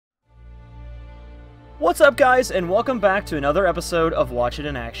What's up, guys, and welcome back to another episode of Watch It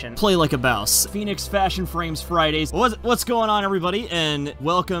in Action. Play like a bouse. Phoenix Fashion Frames Fridays. What's going on, everybody? And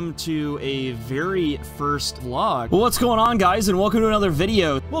welcome to a very first vlog. What's going on, guys, and welcome to another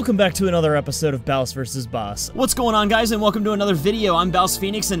video. Welcome back to another episode of Bouse vs. Boss. What's going on, guys, and welcome to another video. I'm Bouse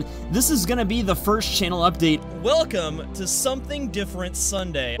Phoenix, and this is gonna be the first channel update. Welcome to Something Different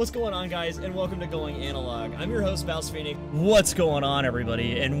Sunday. What's going on, guys, and welcome to Going Analog. I'm your host, Bouse Phoenix. What's going on,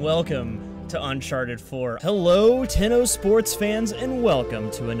 everybody, and welcome to Uncharted 4. Hello, Tenno sports fans, and welcome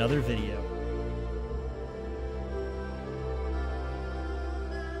to another video.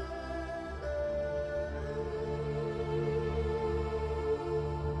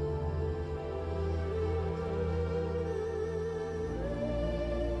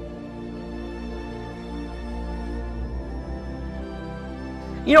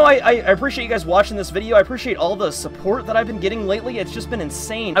 You know, I appreciate you guys watching this video. I appreciate all the support that I've been getting lately. It's just been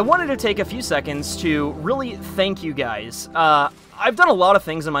insane. I wanted to take a few seconds to really thank you guys. I've done a lot of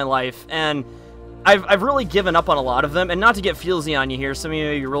things in my life, and I've really given up on a lot of them. And not to get feelsy on you here, some of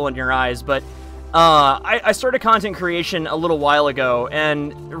you are rolling your eyes, but I started content creation a little while ago,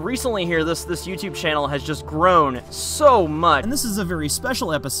 and recently here, this YouTube channel has just grown so much. And this is a very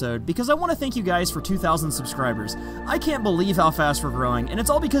special episode because I want to thank you guys for 2,000 subscribers. I can't believe how fast we're growing, and it's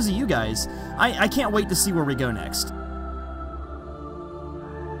all because of you guys. I can't wait to see where we go next.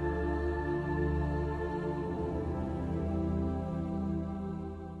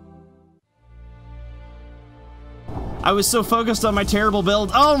 I was so focused on my terrible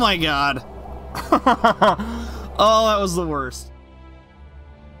build. Oh my god. Oh, that was the worst.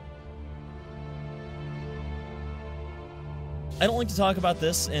 I don't like to talk about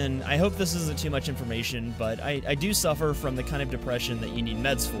this, and I hope this isn't too much information, but I do suffer from the kind of depression that you need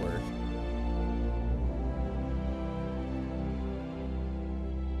meds for.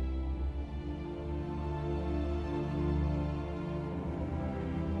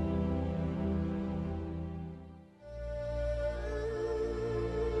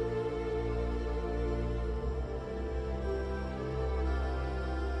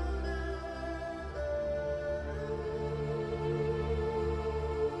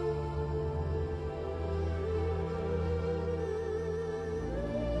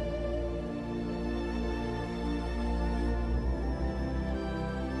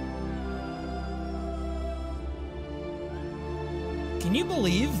 Can you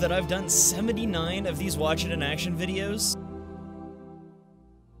believe that I've done 79 of these Watch It in Action videos?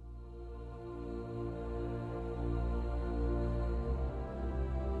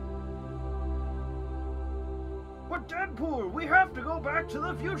 But Deadpool, we have to go back to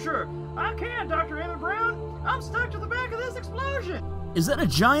the future. I can't, Dr. Emmett Brown. I'm stuck to the back of this explosion. Is that a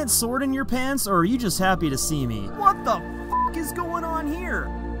giant sword in your pants, or are you just happy to see me? What the f*** is going on here?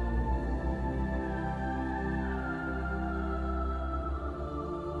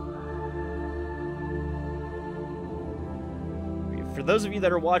 For those of you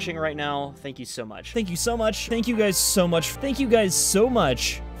that are watching right now, thank you so much. Thank you so much. Thank you guys so much. Thank you guys so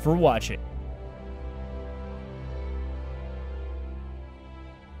much for watching.